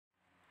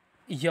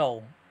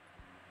Yo,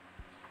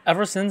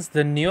 ever since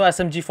the new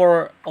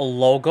SMG4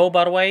 logo,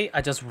 by the way,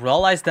 I just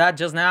realized that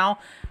just now.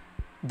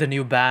 The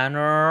new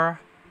banner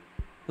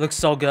looks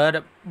so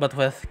good, but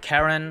with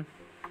Karen.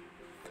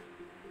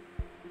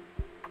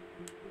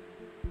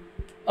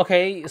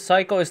 Okay,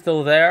 Psycho is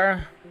still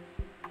there.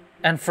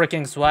 And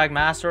freaking Swag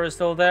Master is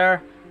still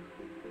there.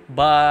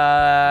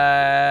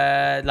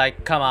 But,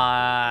 like, come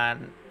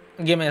on.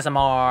 Give me some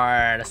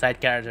more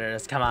side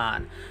characters, come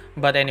on.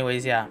 But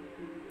anyways, yeah.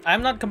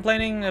 I'm not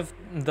complaining if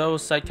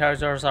those side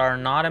characters are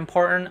not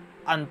important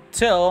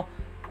until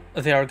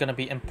they are gonna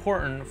be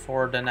important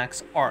for the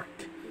next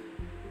arc.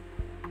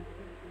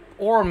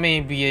 Or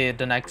maybe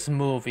the next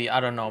movie, I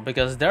don't know.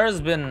 Because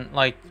there's been,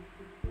 like,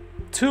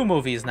 2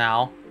 movies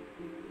now.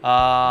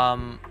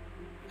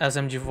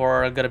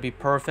 SMG4 gonna be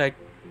perfect,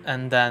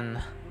 and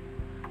then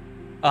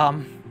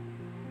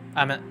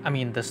I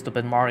mean the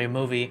stupid Mario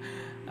movie.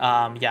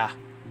 Yeah,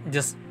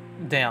 just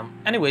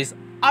damn. Anyways,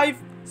 I've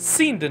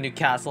seen the new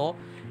castle,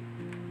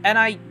 and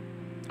I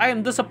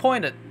am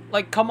disappointed.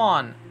 Like, come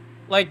on,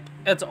 like,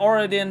 it's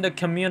already in the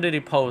community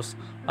post,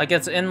 like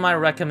it's in my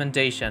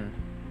recommendation.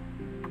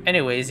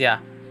 Anyways, yeah,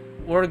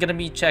 we're gonna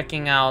be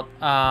checking out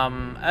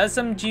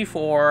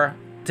SMG4,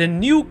 the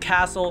new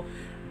castle.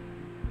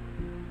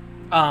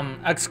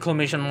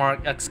 Exclamation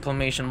mark,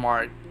 exclamation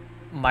mark.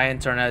 My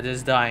internet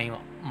is dying,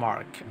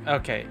 mark.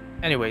 Okay,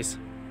 anyways.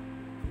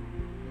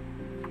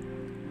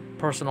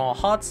 Personal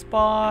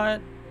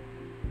hotspot.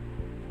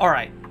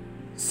 Alright,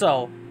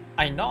 so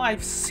I know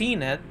I've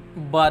seen it,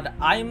 but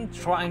I'm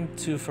trying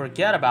to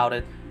forget about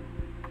it,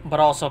 but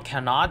also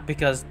cannot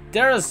because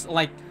there's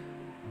like,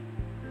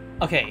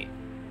 okay,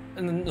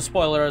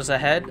 spoilers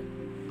ahead.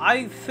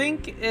 I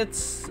think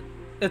it's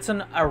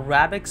an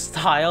Arabic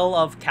style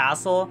of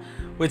castle,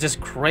 which is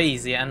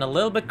crazy and a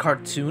little bit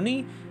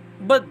cartoony,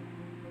 but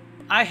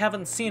I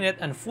haven't seen it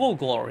in full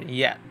glory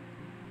yet.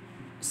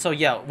 So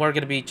yeah, we're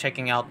gonna be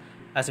checking out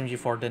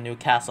SMG4 the new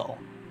castle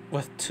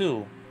with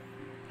 2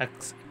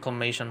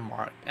 exclamation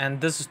mark, and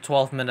this is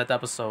 12-minute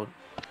episode.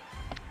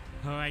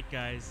 Alright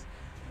guys,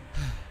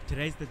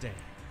 today's the day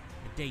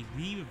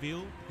we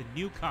reveal the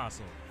new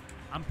castle.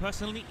 I'm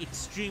personally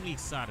extremely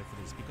excited for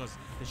this because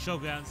the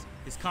showgrounds,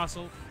 this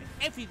castle, and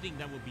everything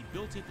that will be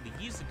built here for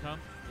the years to come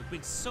will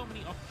bring so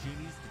many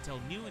opportunities to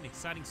tell new and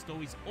exciting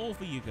stories all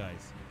for you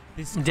guys.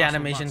 This the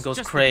animation goes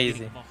just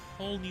crazy. A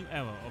whole new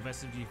era of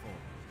SMG4.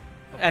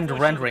 But and the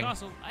rendering.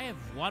 Castle, I have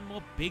one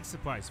more big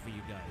surprise for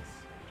you guys.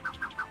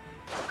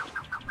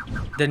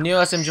 The new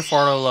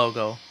SMG4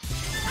 logo.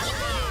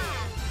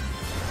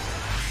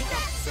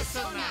 That's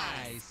so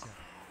nice.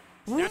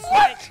 That's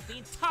right, the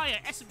entire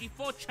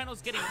SMG4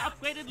 channel's getting an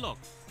upgraded look.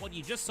 What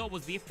you just saw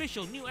was the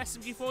official new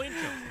SMG4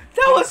 intro.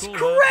 That was cool,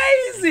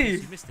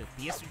 crazy! You missed it.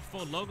 The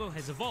SMG4 logo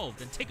has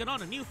evolved and taken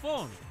on a new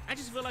form. I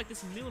just feel like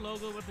this new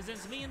logo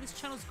represents me and this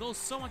channel's goals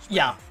so much better.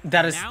 Yeah,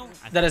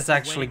 that is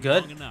actually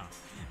good.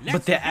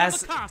 But the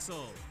S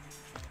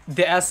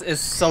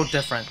is so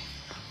different.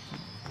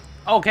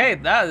 Okay,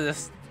 that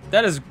is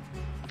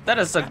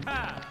a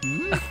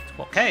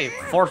okay,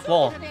 4th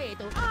wall.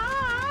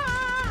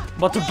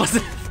 But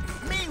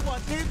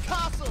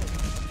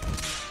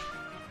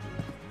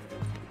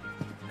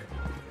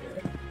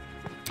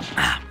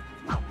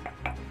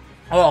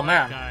oh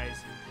man. Guys,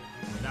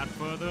 without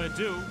further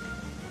ado,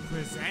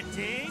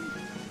 presenting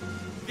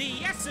the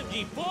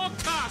SMG4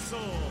 castle.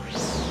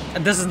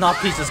 And this is not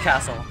Peach's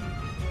castle.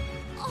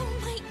 Oh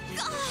my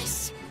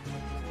gosh!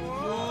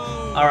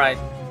 All right,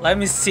 let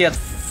me see it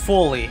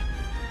fully.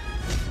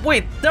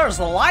 Wait, there's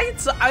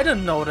lights? I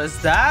didn't notice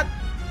that.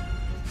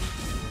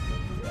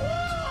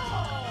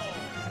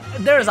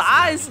 There's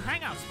eyes.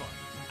 Hangout spot.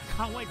 I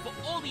can't wait for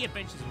all the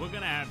adventures we're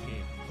gonna have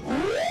here.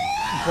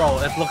 Bro,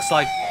 it looks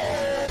like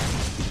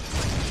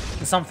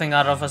something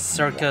out of a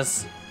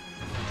Circus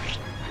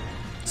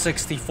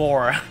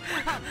 64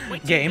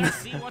 game.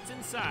 See what's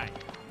inside.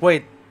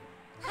 Wait.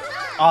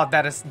 Oh,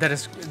 that is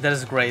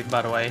great,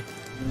 by the way.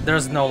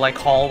 There's no like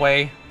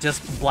hallway,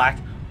 just black.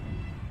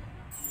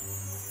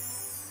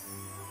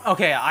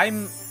 Okay,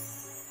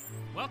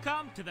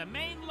 Welcome to the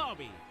main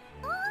lobby.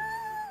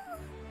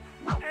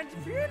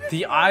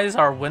 the eyes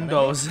are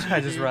windows. I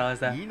just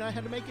realized that. You know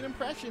how to make an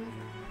impression.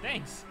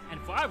 Thanks.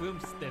 And for our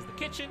rooms, there's the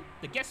kitchen,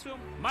 the guest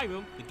room, my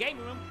room, the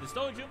gaming room, the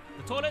storage room,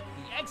 the toilet,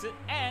 the exit,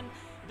 and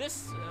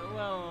this,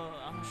 well,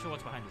 I'm not sure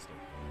what's behind this door.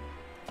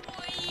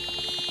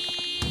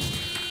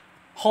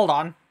 Hold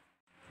on.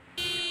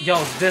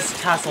 Yo, this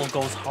castle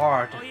goes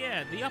hard. Oh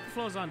yeah, the upper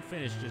floors aren't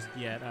finished just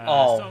yet,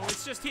 Oh. so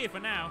it's just here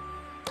for now.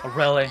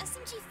 Really?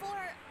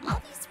 SMG4,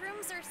 all these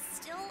rooms are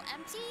still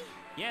empty?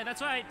 Yeah,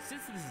 that's right.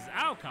 Since this is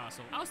our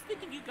castle, I was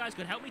thinking you guys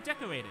could help me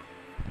decorate it.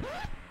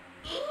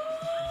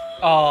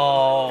 Oh,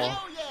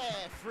 Oh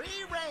yeah,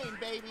 free reign,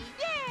 baby.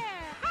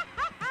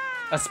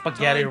 a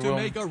spaghetti Time to room.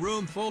 make a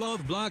room full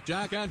of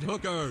blackjack and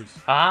hookers.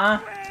 Huh?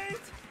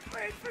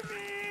 Wait for me!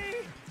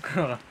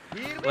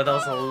 with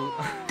those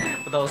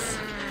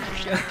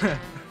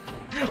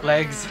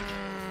legs.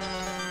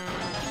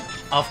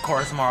 Of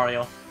course,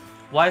 Mario.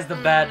 Why is the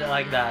bed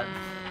like that?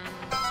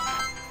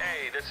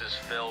 Hey, this is is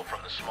Phil from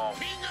the small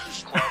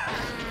club.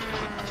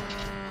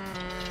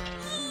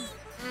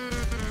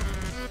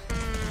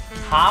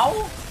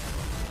 How?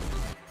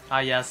 Ah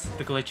yes,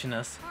 the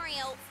glitchiness.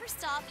 Mario,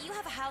 first off, you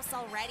have a house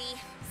already.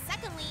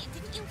 Secondly,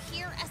 didn't you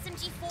hear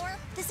SMG4?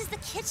 This is the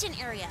kitchen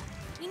area.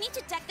 We need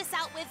to deck this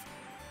out with,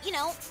 you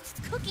know,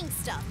 cooking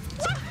stuff.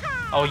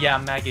 Oh yeah,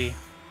 Meggy.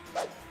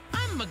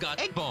 I'm a got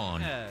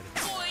egg-born.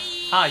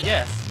 Ah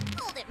yes.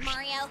 Hold it,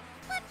 Mario.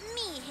 Let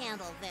me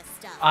handle this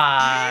stuff.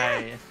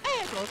 I.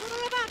 It's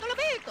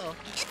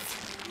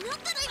not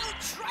that I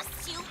don't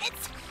trust you,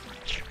 it's...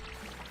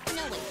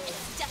 No, wait,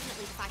 it's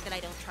definitely the fact that I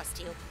don't trust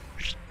you.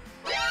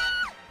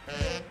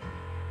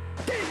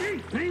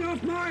 Hang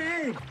off my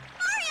egg!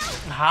 Mario!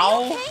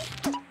 How? Okay?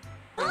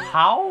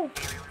 How?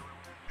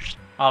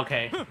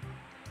 Okay.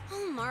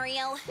 Oh,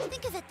 Mario,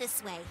 think of it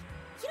this way.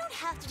 You don't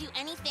have to do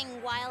anything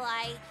while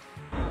I...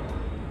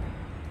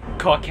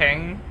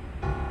 Cooking.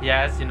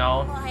 Yes, you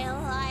know.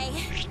 While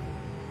I...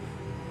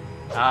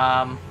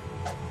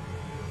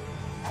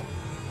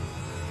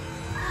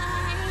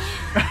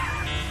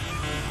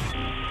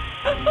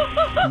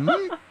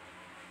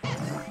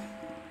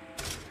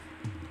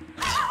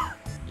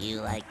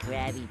 You like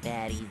Krabby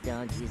Patties,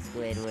 don't you,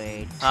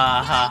 Squidward?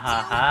 Ha ha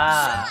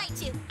ha. Sure I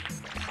do.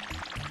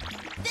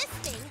 This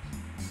thing,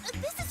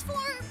 this is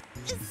for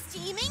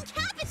steaming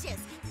cabbages.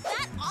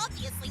 That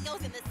obviously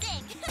goes in the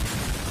sink.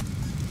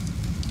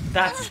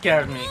 That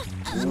scared me.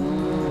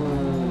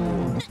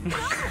 Not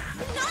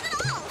at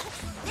all.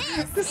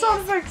 The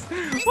sound effects.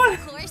 This, What?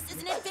 of course,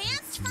 is an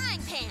advanced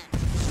frying pan.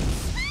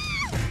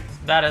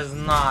 That is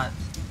not.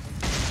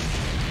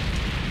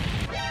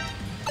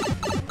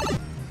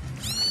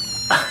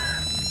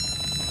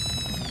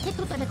 Che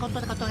tu te ne conto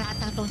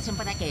un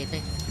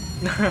simpatichete?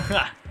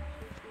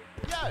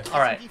 Yo,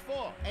 Alright.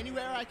 SMG4,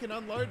 anywhere I can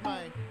unload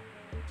my...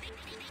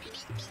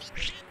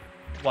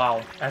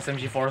 Wow,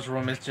 SMG4's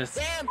room is just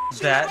Damn,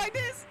 shit that. like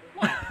this?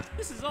 What?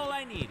 This is all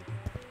I need.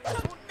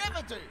 That will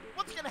never do.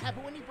 What's gonna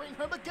happen when you bring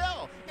home a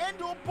girl and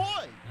or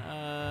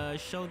boy?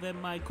 Show them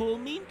my cool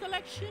meme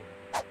collection?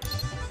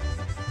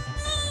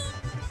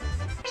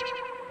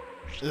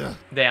 Ugh.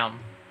 Damn.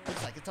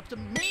 Looks like it's up to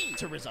me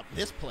to rizz up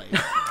this place.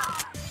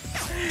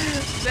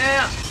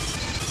 Damn.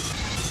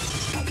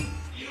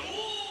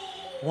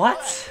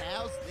 What?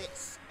 How's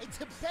this? A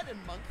Tibetan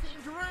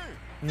monk-themed room.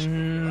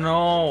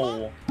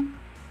 No.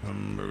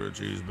 Hamburger,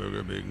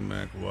 cheeseburger, Big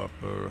Mac,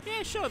 Whopper.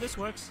 Yeah, sure, this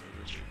works.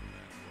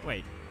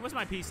 Wait, where's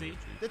my PC?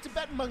 The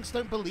Tibetan monks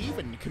don't believe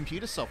in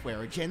computer software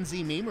or Gen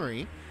Z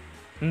memery.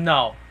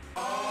 No.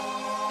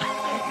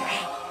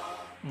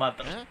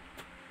 Mother. Huh?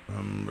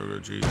 Hamburger,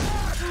 cheese.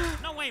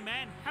 No way,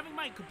 man. Having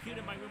my computer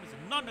in my room is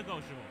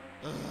non-negotiable.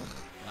 Ugh,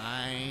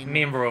 fine.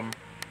 Meme room.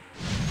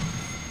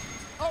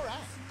 Alright,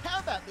 how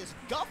about this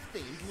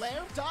goth-themed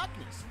Lair of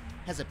Darkness?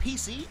 Has a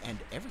PC and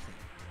everything.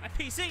 My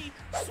PC?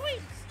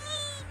 Sweet!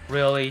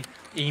 Really?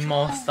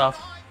 Emo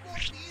stuff.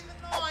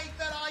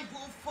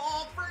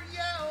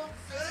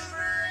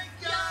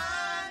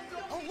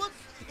 Oh look,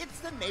 it's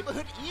the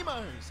neighborhood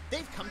emos.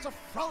 They've come to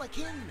frolic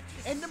in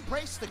and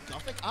embrace the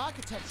gothic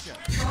architecture.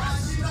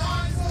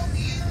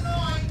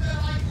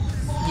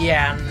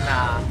 Yeah,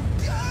 nah.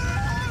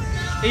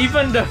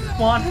 Even the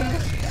fun.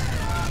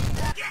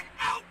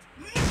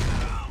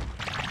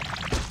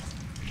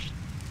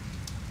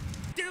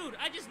 Dude,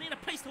 I just need a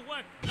place to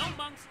work. No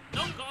monks,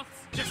 no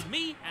goths, just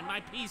me and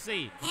my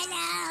PC.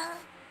 Hello.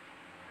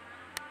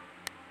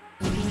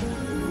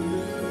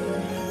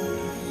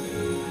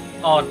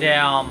 Oh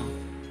damn.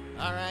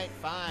 Alright,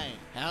 fine.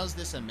 How's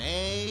this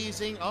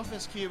amazing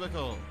office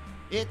cubicle?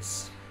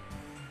 It's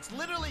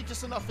literally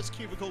just an office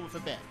cubicle with a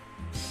bed.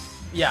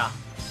 Yeah.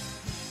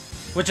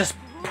 Which is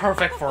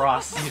perfect for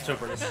us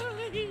YouTubers.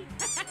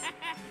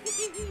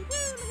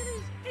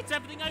 It's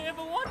everything I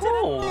ever wanted.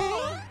 Cool. and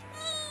more.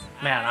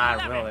 Man, I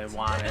love really it.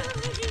 want it.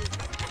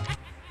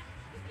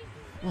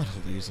 What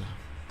a loser.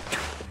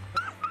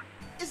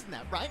 Isn't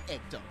that right,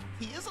 Egg-Dog?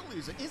 He is a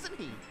loser, isn't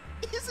he?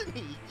 Isn't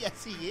he?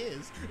 Yes, he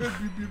is.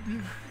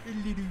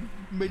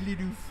 My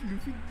little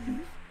fluffy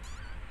floof.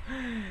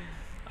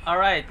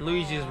 Alright,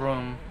 Luigi's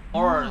room.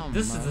 Or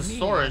this is the Mamma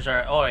storage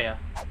area. Oh yeah.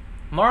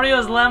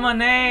 Mario's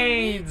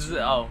lemonades!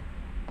 Oh.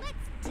 Let's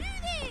do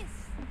this.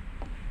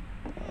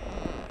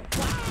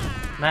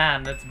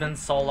 Man, it's been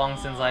so long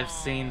since I've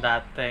seen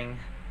that thing.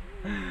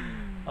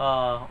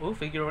 Ooh,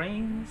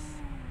 figurines.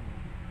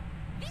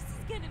 This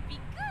is gonna be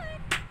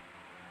good.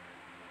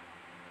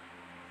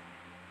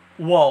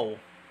 Whoa.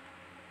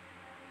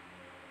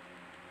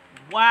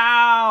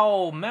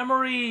 Wow,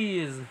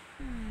 memories.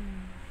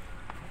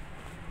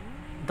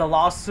 The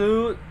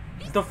lawsuit,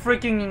 the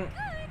freaking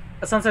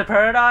Sunset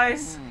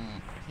Paradise,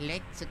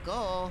 Let's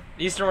go.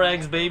 Easter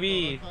eggs,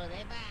 baby.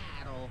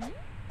 Watch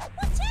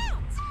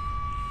out!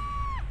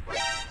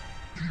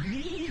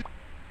 Luigi,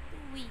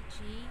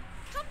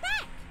 come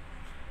back.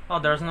 Oh,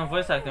 there's no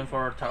voice acting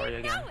for Atari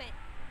again. Know it.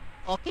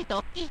 Okie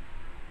dokie.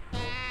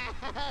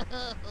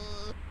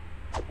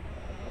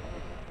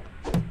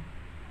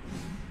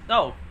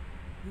 Oh.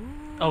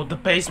 Oh, the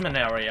basement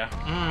area.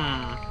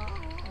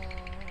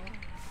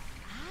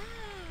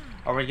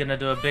 Are we gonna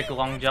do a big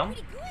long jump?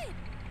 Pretty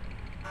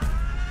good.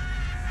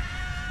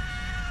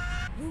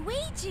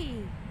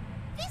 Luigi,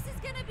 this is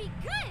gonna be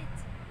good.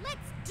 Let's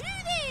do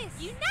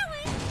this. You know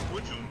it.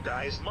 Would you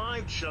guys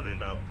mind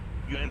shutting up?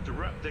 You're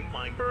interrupting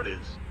my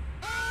birdies.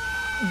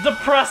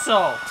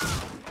 Depresso!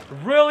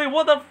 Really?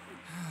 What the?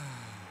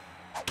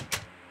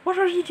 What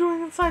are you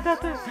doing inside that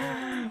thing?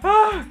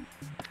 Ah!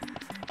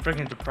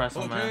 Freaking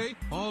Depresso, man. Okay,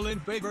 all in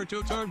favor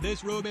to turn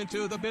this room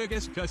into the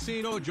biggest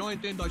casino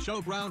joint in the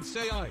showground,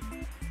 say aye.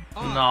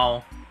 Aye.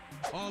 No.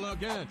 All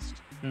against.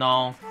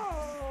 No.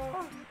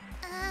 Oh,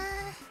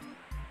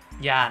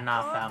 Yeah,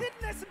 nah, fam.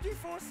 didn't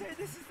SMG4 say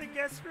this is the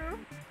guest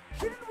room?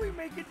 Shouldn't we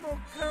make it more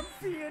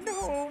comfy and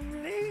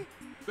homely?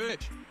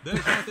 Bitch,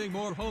 there's nothing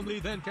more homely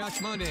than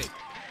cash money.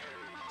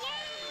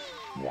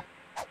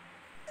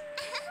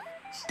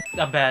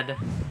 A bed.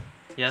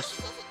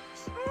 Yes.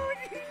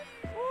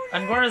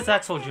 And where is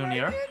Axel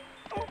Jr.?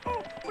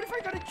 Oh, what if I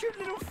got a cute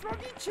little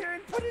froggy chair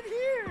and put it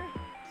here?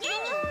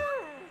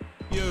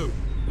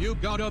 You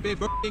gotta be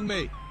f***ing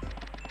me.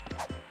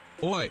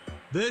 Oi,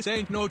 this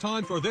ain't no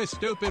time for this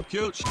stupid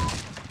cute sh**.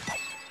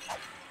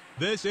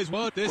 This is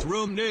what this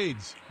room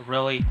needs.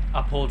 Really?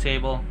 A pool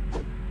table?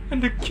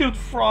 And the cute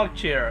frog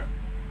chair.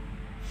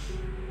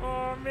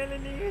 Oh,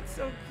 Melanie, it's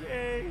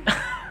okay.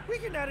 We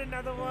can add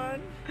another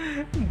one.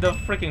 The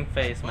freaking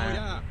face, Oh man.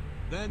 yeah,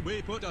 then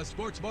we put a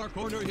sports bar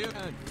corner here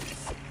and...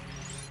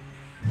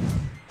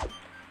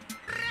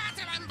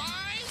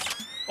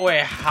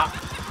 Wait, how?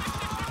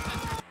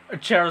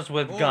 Chairs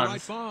with Alright,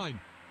 guns. fine.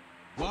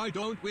 Why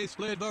don't we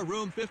split the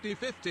room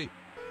 50-50?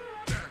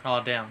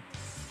 Oh, damn.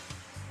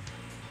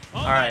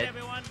 All All right. right,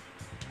 everyone.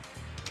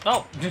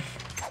 Oh!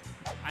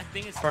 I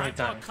think it's Perfect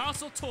time time. for a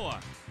castle tour.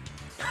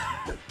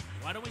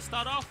 Why don't we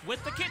start off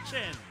with the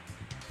kitchen?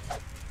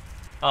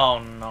 Oh,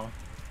 no.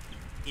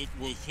 It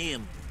was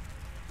him.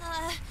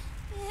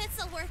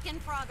 It's a work in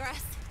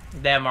progress.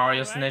 Damn,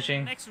 Mario All right,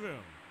 snitching. Next room.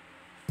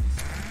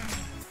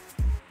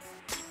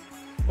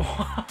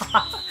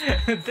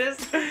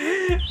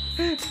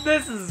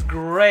 This is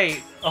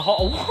great.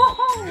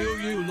 Oh,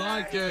 Do you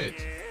like it?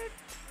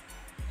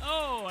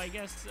 Oh, I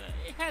guess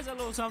it has a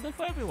little something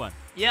for everyone.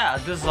 yeah,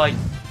 this is like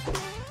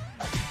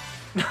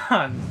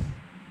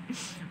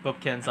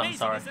Boopkins, I'm Amazing,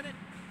 sorry. isn't it?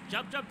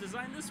 Jump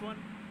designed this one.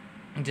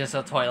 Just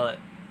a toilet.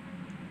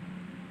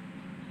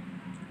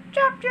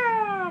 Chop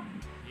chop.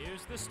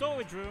 Here's the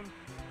storage room.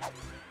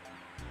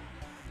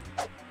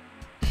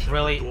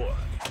 Really? Door.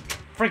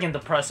 Freaking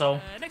Depresso.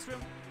 Next room.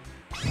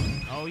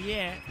 Oh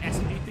yeah,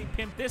 SMG3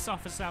 pimped this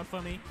office out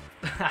for me.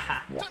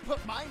 Don't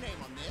put my name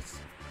on this.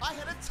 I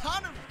had a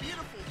ton of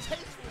beautiful,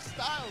 tasteful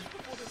styles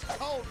before this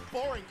cold,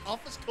 boring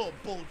office core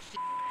bullshit.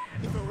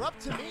 If it were up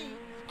to me,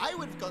 I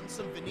would have gotten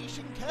some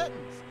Venetian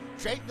curtains,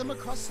 draped them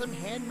across some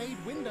handmade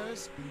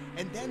windows,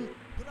 and then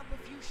put up a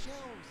few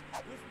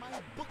shelves with my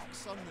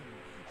books on them,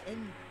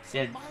 and some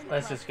Yeah,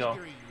 let's Minecraft just go.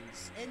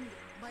 figurines, and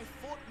my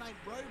Fortnite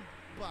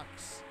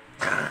Robux.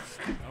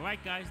 All right,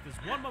 guys, there's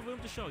one more room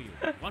to show you.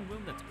 One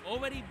room that's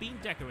already been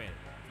decorated.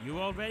 You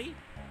all ready?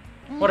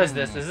 What is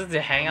this? Is this the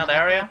hangout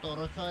area?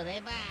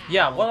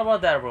 Yeah, what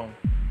about that room?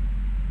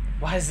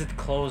 Why is it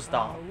closed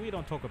off? We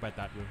don't talk about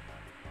that room.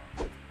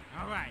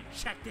 All right,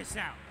 check this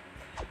out.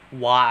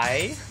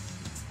 Why?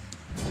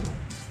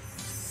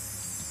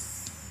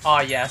 Oh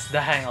yes,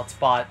 the hangout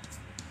spot.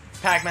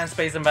 Pac-Man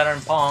Space Invader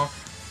and Pong.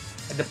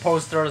 The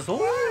posters. Ooh,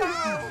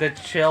 the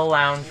chill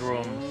lounge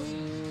room.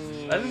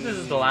 I think this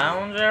is the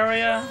lounge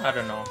area? I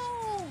don't know.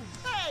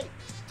 Hey,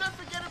 don't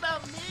forget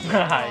about me.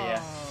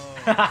 Yeah.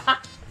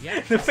 Yeah,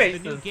 The this is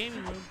the new faces.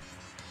 gaming room.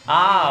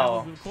 Oh.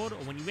 When you record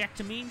or when you react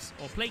to memes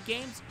or play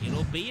games,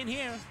 it'll be in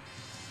here.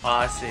 Oh,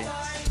 I see.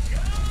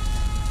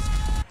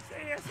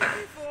 Say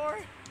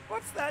SMG4,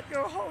 what's that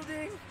you're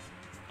holding?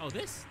 Oh,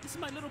 this is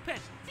my little pet,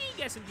 Big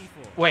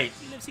SMG4. Wait.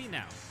 He lives here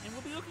now, and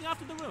we'll be looking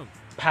after the room.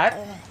 Pet?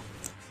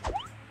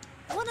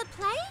 Wanna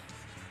play?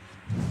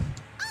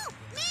 Oh,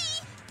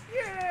 me!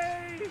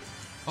 Yay!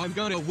 I'm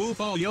gonna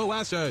whoop all yo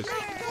asses.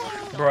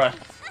 Bruh.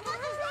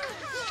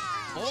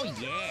 Oh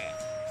yeah.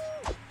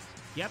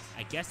 Yep,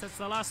 I guess that's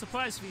the last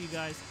surprise for you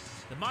guys.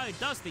 The Mario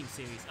Does Things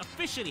series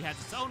officially has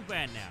its own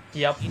brand now.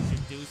 Yep.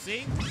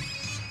 Introducing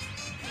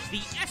the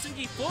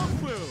SMG4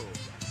 crew.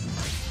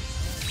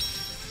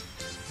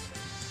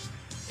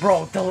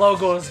 Bro, the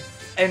logo's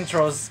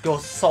intros go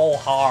so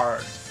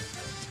hard.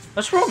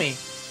 That's Rumi.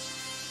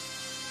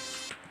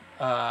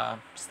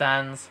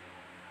 Stands.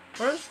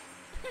 Where's?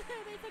 They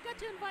forgot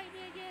to invite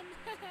me again.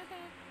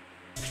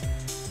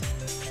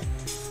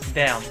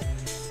 Damn.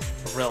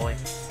 Really.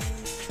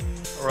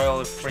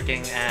 Really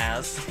freaking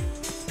ass.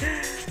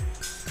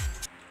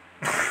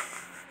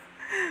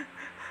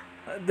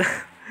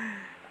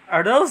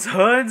 Are those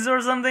hoods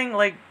or something?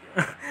 Like,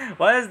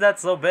 why is that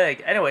so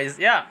big? Anyways,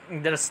 yeah,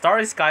 there's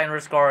Starry Sky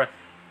underscore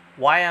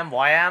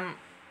YM.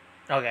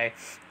 Okay.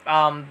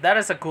 That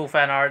is a cool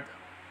fan art.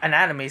 An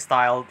anime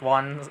styled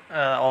one,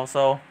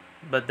 also.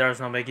 But there's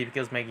no Meggy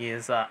because Meggy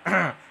is,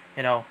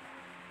 you know,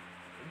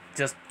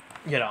 just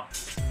you know,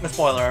 a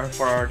spoiler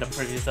for the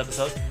previous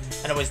episode.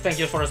 Anyways, thank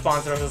you for the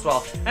sponsors as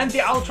well. And the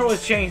outro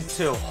is changed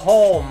too.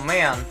 Oh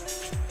man,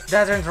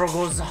 that intro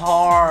goes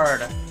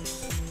hard.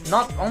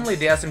 Not only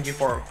the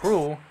SMG4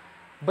 crew,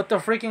 but the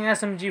freaking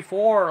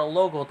SMG4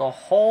 logo, the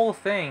whole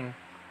thing.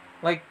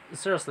 Like,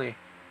 seriously,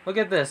 look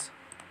at this.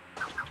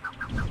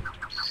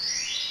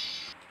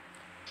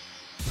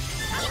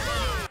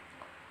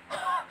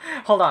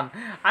 Hold on,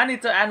 I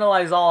need to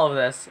analyze all of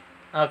this.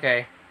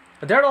 Okay,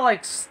 they're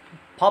like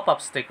pop-up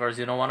stickers,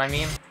 you know what I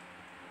mean?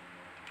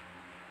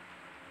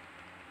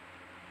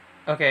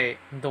 Okay,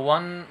 the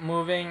one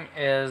moving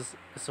is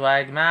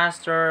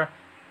Swagmaster,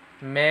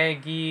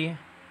 Meggy,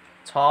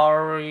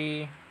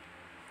 Tari,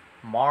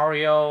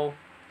 Mario,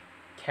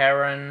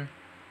 Karen.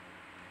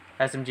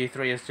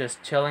 SMG3 is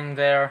just chilling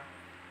there.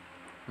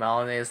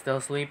 Melanie is still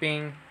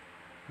sleeping.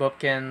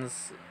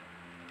 Boopkins,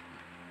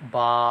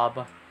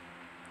 Bob,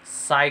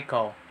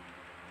 Psycho.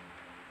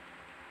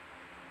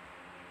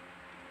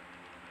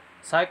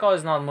 Psycho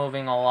is not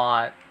moving a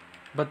lot,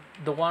 but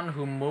the one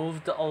who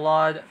moved a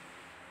lot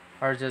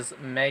are just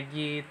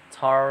Meggy,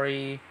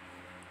 Tari,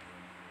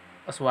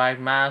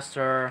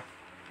 Swagmaster,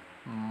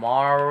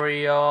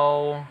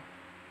 Mario,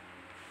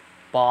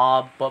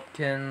 Bob,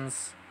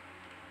 Boopkins,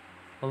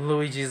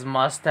 Luigi's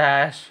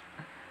mustache,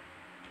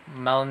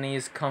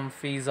 Melanie's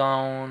comfy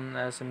zone,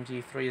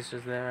 SMG3 is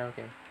just there,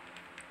 okay.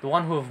 The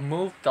one who've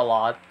moved a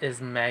lot is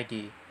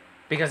Meggy.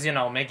 Because, you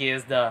know, Meggy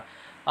is the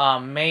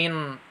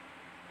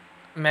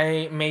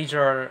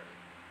major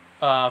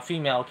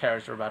female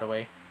character, by the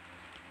way.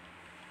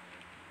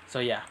 So,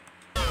 yeah.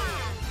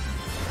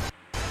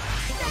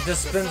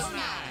 This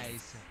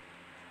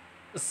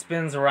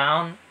spins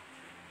around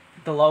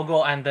the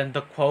logo and then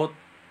the quote.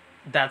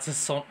 That's a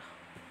so...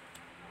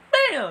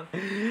 Bam!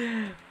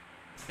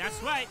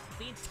 That's right,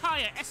 the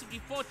entire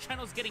SMG4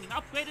 channel's getting an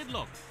upgraded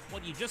look.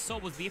 What you just saw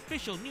was the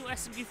official new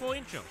SMG4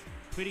 intro.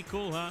 Pretty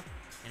cool, huh?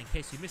 And in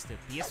case you missed it,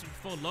 the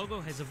SMG4 logo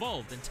has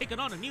evolved and taken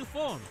on a new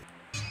form.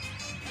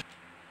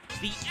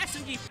 The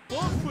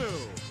SMG4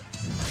 crew!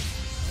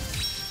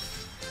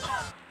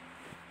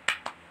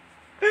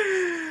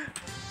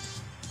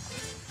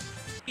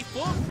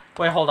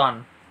 Wait, hold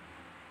on.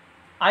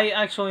 I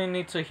actually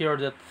need to hear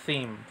the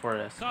theme for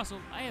this.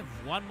 Castle, I have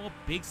one more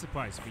big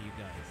surprise for you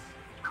guys.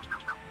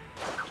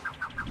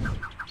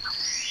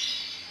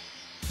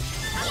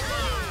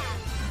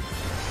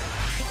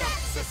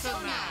 That's so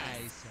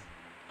nice.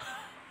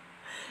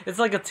 It's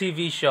like a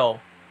TV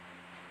show,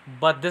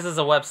 but this is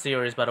a web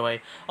series, by the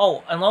way.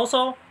 Oh, and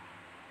also,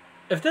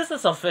 if this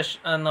is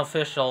an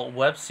official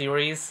web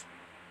series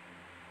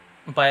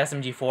by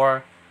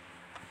SMG4,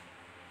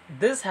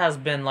 this has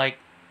been like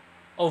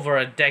over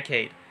a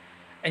decade.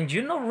 And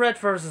you know Red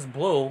vs.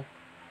 Blue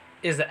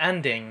is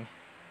ending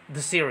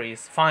the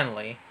series,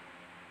 finally.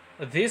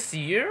 This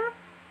year,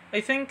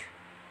 I think?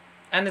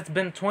 And it's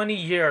been 20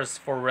 years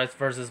for Red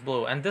vs.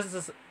 Blue. And this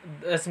is...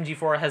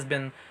 SMG4 has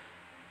been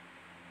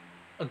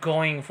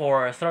going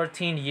for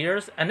 13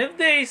 years. And if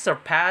they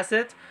surpass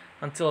it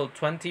until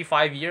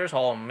 25 years,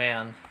 oh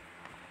man.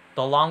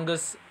 The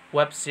longest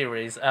web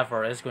series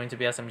ever is going to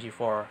be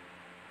SMG4.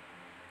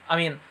 I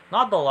mean,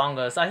 not the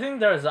longest. I think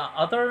there's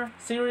other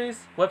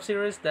series, web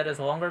series, that is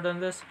longer than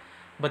this.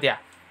 But yeah,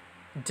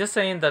 just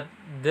saying that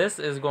this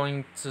is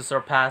going to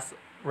surpass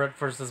Red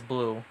vs.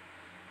 Blue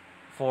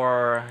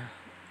for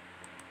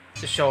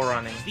the show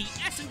running. The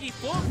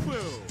SMG4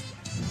 crew!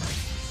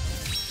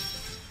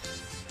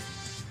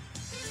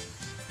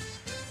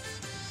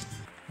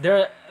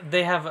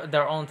 They have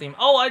their own team.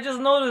 Oh, I just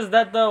noticed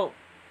that the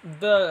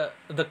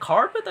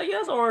carpet, I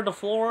guess, or the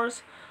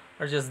floors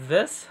are just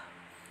this.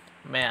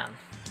 Man.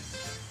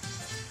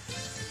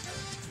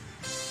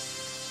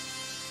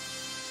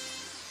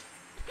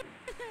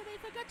 They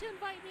forgot to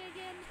invite me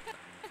again.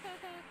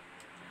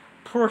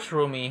 Poor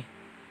Shroomy.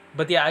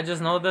 But yeah, I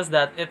just noticed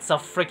that it's a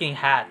freaking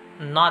hat,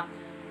 not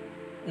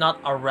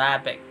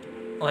Arabic,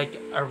 like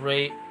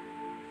Arabian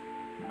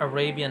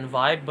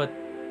vibe, but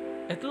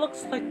it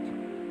looks like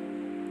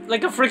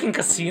a freaking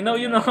casino,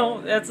 you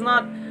know? It's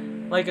not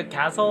like a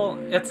castle.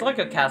 It's like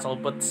a castle,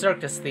 but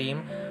circus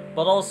theme,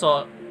 but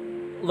also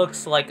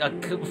looks like a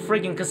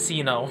freaking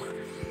casino.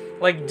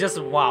 Like, just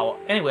wow.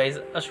 Anyways,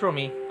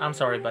 Shroomy, I'm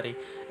sorry, buddy.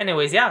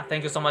 Anyways, yeah,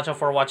 thank you so much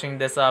for watching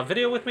this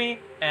video with me.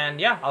 And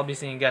yeah, I'll be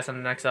seeing you guys in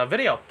the next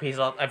video. Peace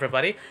out,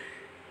 everybody.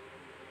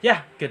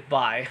 Yeah,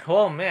 goodbye.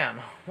 Oh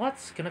man,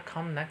 what's gonna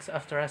come next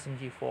after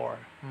SMG4?